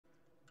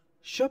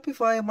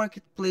Shopify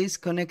Marketplace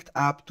Connect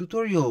App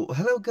tutorial.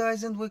 Hello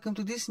guys and welcome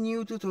to this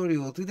new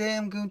tutorial. Today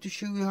I'm going to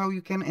show you how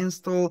you can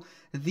install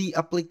the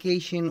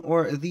application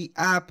or the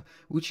app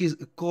which is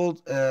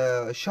called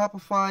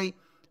Shopify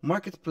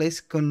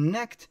Marketplace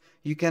Connect.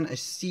 You can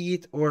see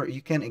it or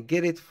you can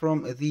get it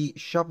from the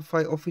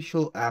Shopify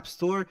official app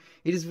store.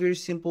 It is very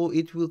simple.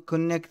 It will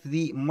connect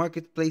the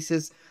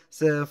marketplaces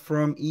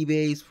from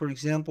eBay, for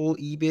example,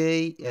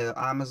 eBay,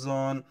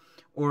 Amazon,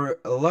 or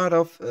a lot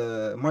of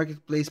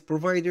marketplace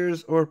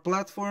providers or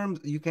platforms.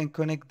 You can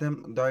connect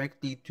them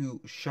directly to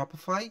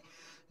Shopify.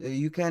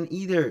 You can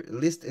either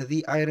list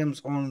the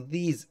items on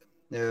these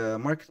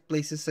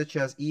marketplaces such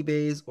as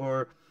eBay's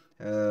or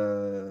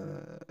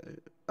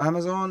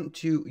Amazon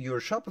to your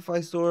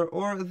Shopify store,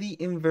 or the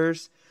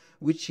inverse,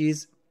 which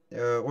is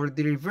or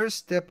the reverse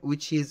step,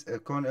 which is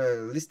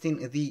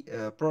listing the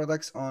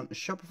products on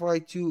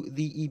Shopify to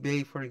the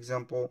eBay, for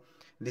example,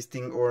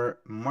 listing or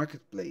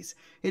marketplace.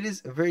 It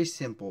is very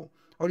simple.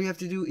 All you have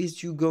to do is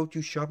to go to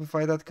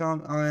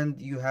shopify.com and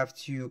you have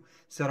to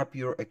set up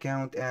your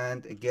account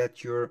and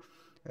get your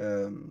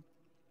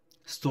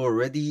store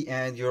ready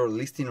and your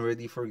listing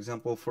ready, for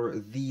example, for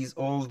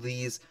all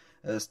these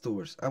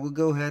stores. I will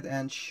go ahead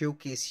and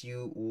showcase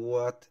you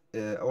what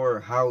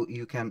or how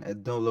you can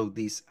download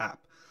this app.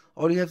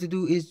 All you have to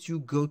do is to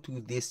go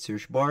to this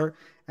search bar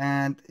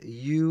and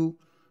you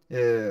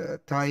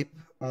type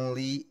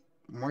only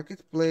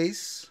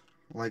marketplace,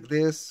 like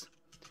this,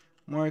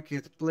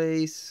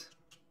 marketplace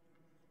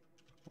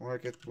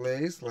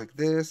like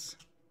this,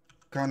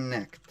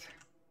 connect,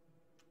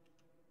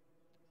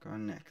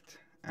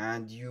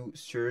 and you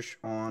search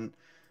on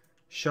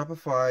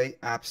Shopify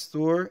App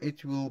Store.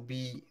 It will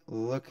be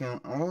looking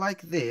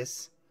like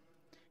this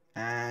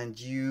and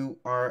you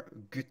are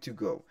good to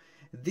go.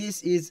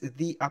 This is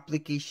the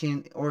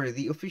application or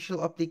the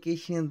official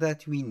application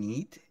that we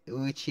need,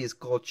 which is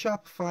called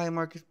Shopify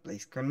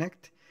Marketplace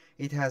Connect.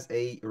 It has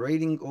a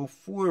rating of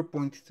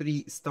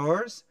 4.3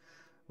 stars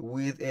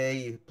with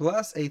a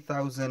plus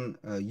 1,000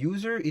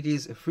 user. It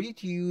is free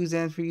to use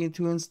and free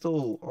to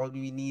install. All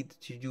we need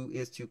to do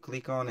is to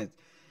click on it.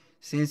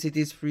 Since it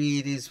is free,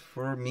 it is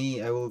for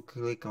me. I will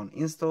click on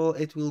install.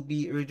 It will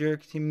be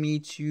redirecting me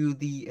to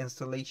the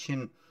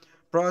installation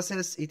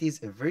process. It is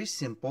very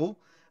simple.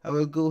 I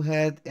will go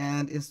ahead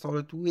and install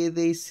it with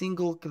a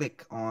single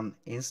click on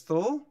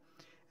install,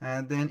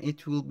 and then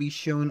it will be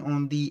shown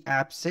on the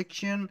app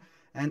section,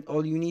 and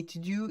all you need to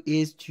do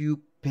is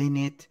to pin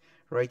it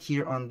right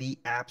here on the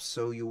app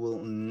so you will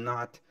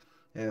not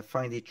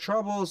find any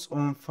troubles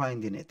on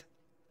finding it.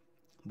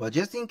 But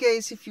just in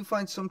case if you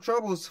find some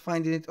troubles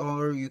finding it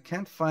or you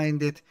can't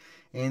find it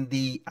in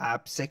the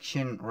app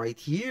section right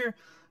here,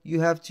 you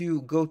have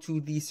to go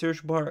to the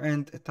search bar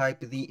and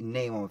type the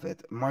name of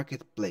it,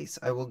 Marketplace.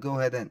 I will go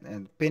ahead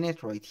and pin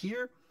it right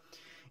here.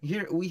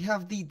 Here we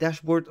have the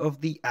dashboard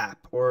of the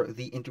app or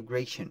the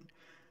integration.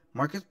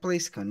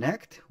 Marketplace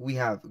Connect, we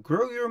have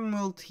grow your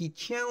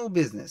multi-channel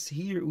business.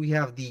 Here we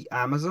have the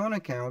Amazon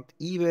account,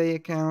 eBay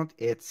account,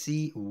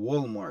 Etsy,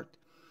 Walmart.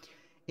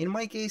 In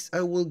my case,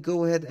 I will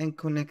go ahead and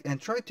connect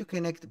and try to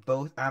connect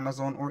both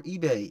Amazon or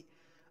eBay.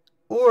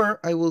 Or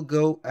I will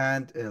go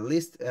and put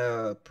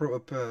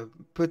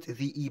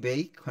the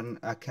eBay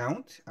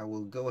account. I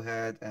will go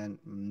ahead and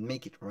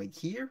make it right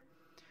here.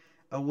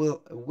 I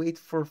will wait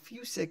for a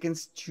few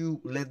seconds to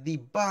let the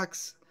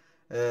box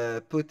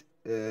put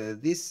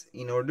this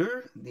in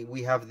order.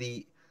 We have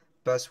the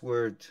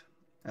password,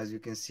 as you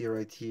can see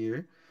right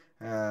here.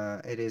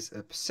 It is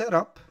set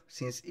up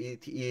since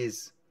it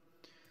is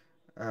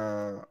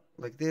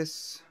like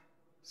this.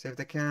 Saved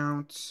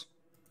accounts.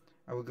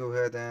 I will go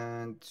ahead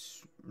and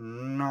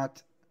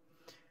not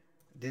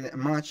did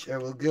much. I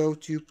will go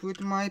to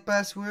put my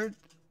password.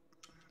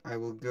 I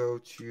will go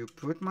to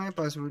put my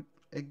password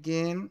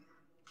again,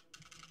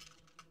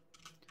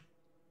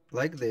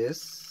 like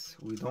this.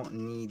 We don't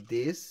need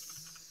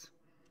this,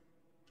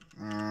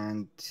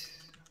 and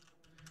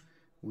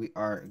we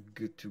are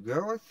good to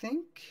go. I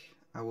think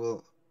I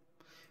will.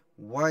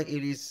 Why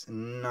it is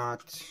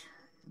not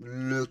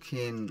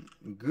looking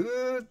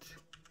good,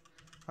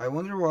 I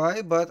wonder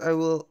why, but I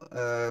will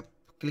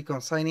click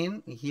on sign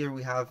in. Here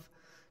we have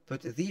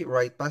put the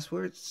right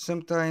password.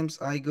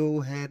 Sometimes I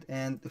go ahead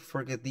and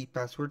forget the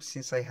password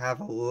since I have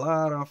a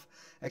lot of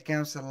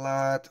accounts, a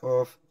lot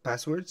of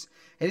passwords.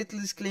 A little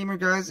disclaimer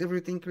guys,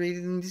 everything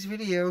created in this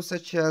video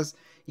such as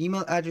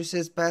email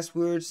addresses,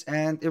 passwords,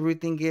 and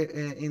everything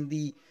in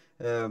the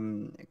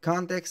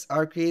context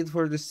are created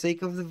for the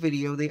sake of the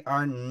video. They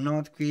are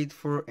not created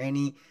for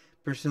any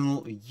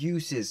personal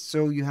uses,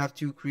 so you have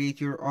to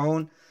create your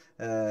own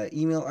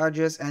email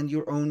address and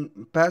your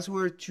own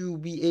password to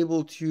be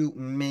able to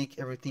make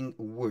everything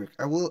work.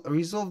 I will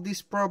resolve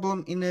this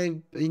problem in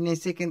a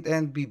second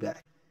and be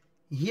back.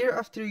 Here,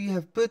 after you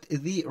have put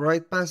the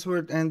right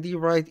password and the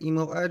right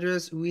email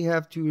address, we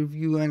have to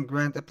review and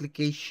grant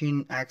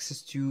application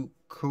access to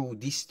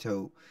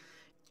Codisto.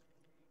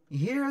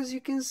 Here, as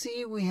you can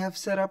see, we have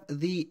set up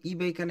the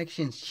eBay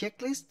connections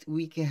checklist.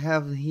 We can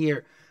have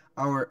here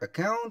our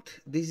account.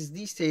 This is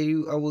the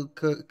stereo. I will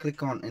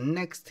click on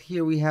next.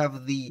 Here we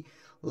have the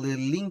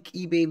link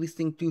eBay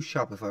listing to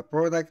Shopify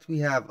product. We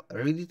have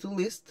ready to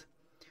list,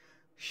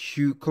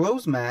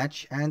 close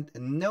match, and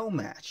no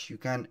match. You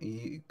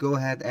can go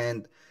ahead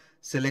and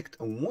select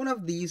one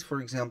of these,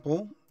 for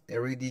example,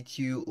 ready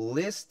to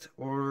list,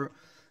 or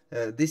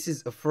this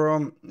is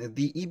from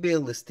the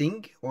eBay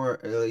listing, or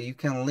you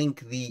can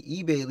link the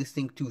eBay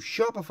listing to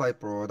Shopify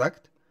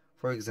product,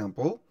 for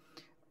example.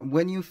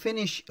 When you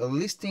finish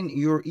listing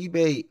your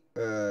eBay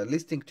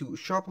listing to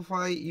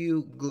Shopify,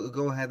 you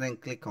go ahead and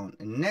click on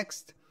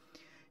next.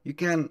 You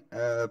can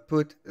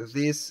put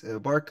this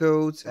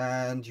barcodes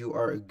and you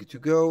are good to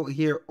go.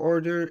 Here,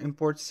 order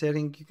import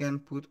setting, you can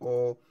put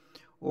all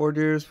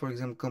orders, for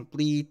example,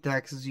 complete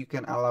taxes. You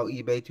can allow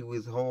eBay to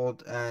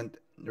withhold and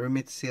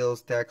remit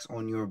sales tax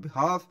on your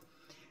behalf.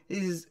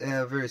 This is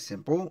very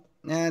simple,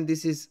 and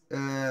this is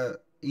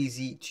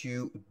easy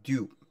to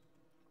do.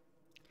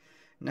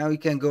 Now you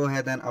can go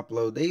ahead and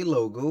upload a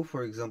logo.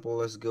 For example,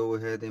 let's go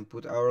ahead and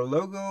put our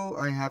logo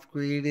I have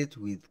created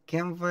with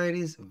Canva. It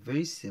is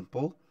very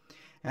simple.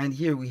 And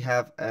here we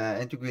have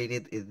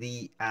integrated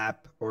the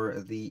app, or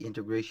the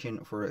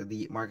integration for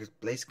the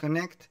Marketplace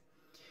Connect.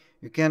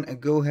 You can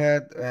go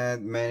ahead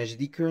and manage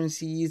the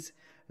currencies,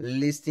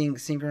 listing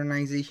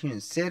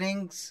synchronization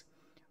settings,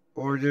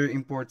 order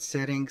import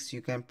settings.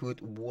 You can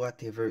put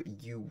whatever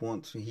you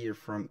want to hear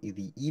from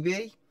the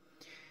eBay.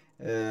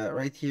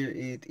 Right here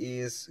it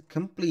is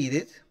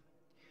completed.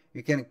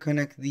 You can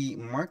connect the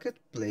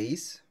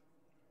marketplace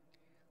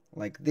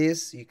like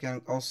this. You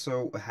can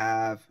also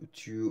have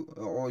to,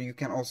 or you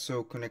can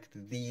also connect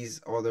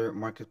these other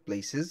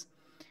marketplaces.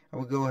 I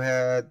will go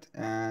ahead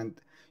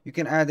and you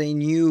can add a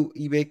new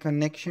eBay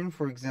connection.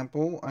 For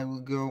example, I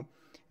will go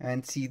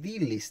and see the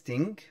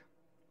listing.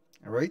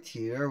 Right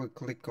here I will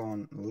click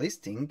on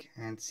listing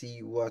and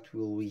see what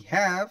will we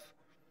have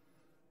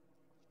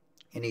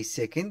in a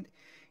second.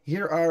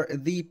 Here are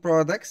the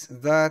products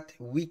that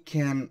we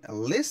can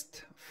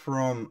list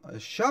from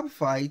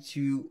Shopify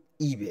to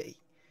eBay.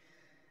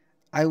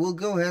 I will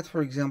go ahead,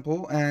 for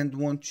example, and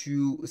want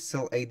to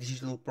sell a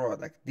digital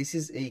product. This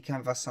is a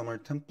Canva summer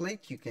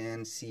template. You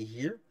can see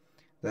here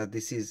that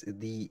this is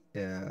the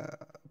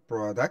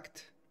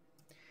product.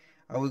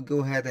 I will go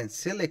ahead and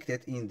select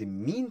it. In the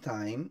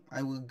meantime,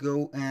 I will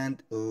go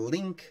and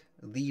link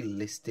the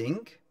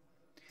listing.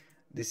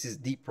 This is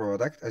the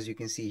product. As you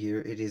can see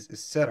here, it is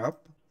set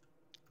up.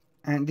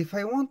 And if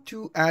I want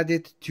to add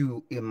it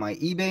to my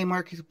eBay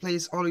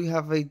marketplace, all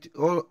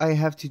I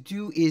have to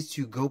do is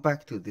to go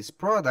back to this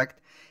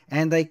product,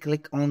 and I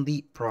click on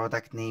the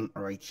product name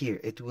right here.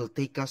 It will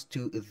take us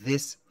to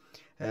this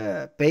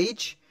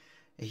page.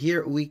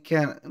 Here we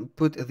can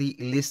put the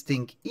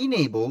listing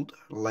enabled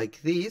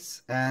like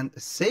this and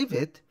save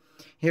it.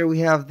 Here we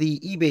have the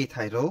eBay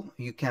title.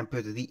 You can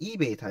put the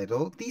eBay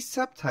title, the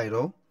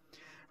subtitle.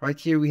 Right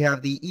here we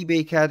have the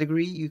eBay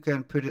category. You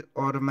can put it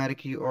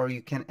automatically, or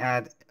you can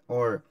add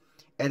or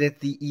edit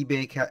the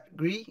eBay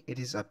category. It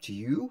is up to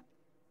you.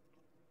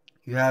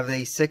 You have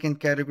a second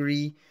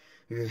category.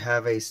 You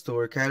have a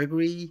store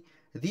category.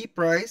 The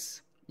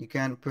price, you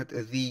can put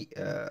the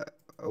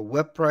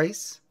web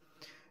price.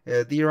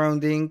 The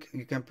rounding,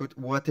 you can put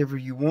whatever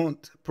you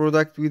want.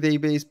 Product with a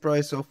base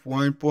price of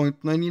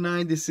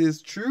 $1.99. This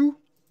is true.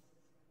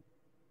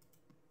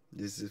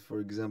 This is, for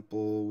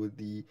example, with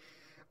the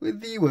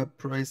web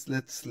price.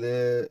 Let's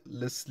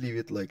leave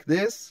it like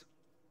this.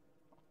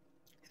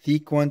 The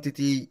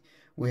quantity,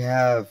 we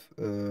have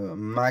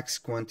max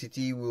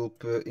quantity. We'll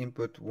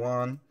input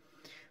 1.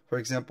 For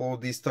example,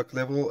 the stock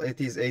level, it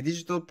is a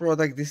digital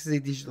product. This is a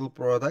digital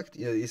product.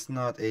 It's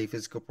not a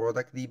physical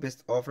product. The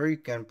best offer, you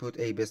can put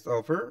a best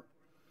offer.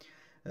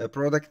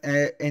 Product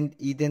and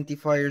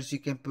identifiers, you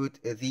can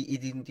put the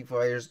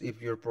identifiers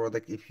if your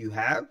product, if you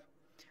have.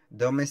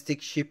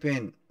 Domestic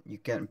shipping, you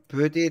can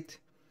put it,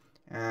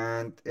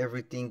 and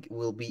everything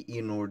will be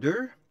in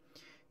order.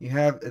 You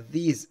have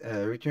these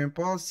return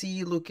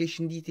policy,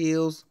 location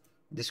details,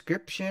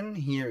 description.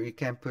 Here you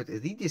can put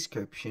the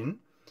description,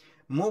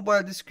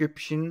 mobile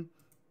description,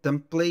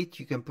 template.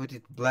 You can put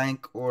it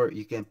blank, or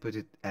you can put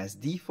it as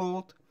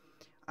default.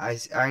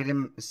 As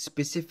item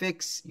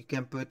specifics, you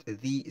can put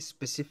the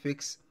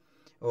specifics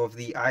of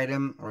the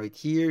item right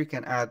here. You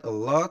can add a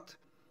lot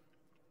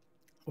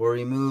or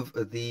remove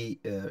the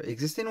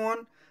existing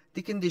one.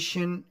 The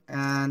condition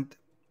and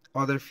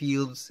other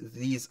fields,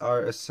 these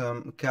are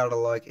some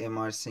catalog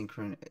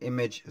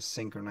image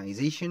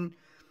synchronization.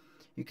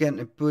 You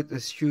can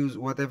choose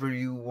whatever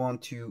you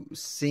want to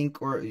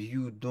sync or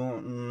you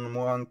don't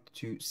want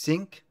to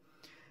sync.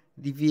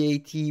 The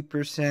VAT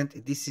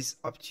percent, this is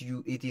up to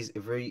you. It is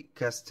very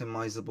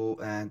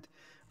customizable and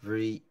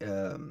very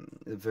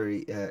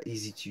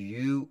easy to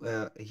use.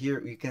 Here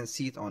you can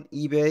see it on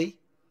eBay,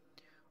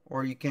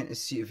 or you can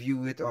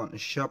view it on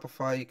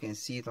Shopify. You can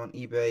see it on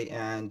eBay,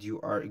 and you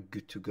are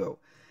good to go.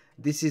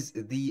 This is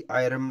the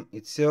item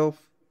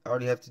itself.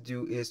 All you have to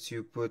do is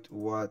to put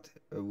what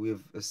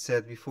we've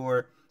said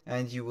before,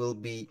 and you will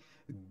be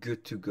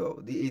good to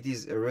go. It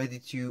is ready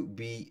to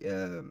be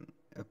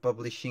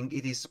publishing.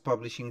 It is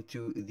publishing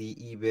to the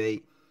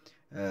eBay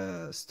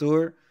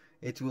store.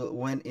 It will,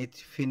 when it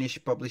finish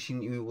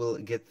publishing, you will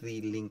get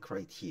the link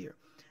right here.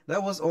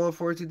 That was all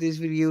for today's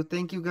video.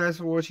 Thank you guys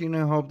for watching.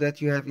 I hope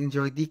that you have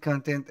enjoyed the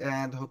content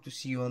and hope to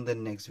see you on the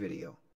next video.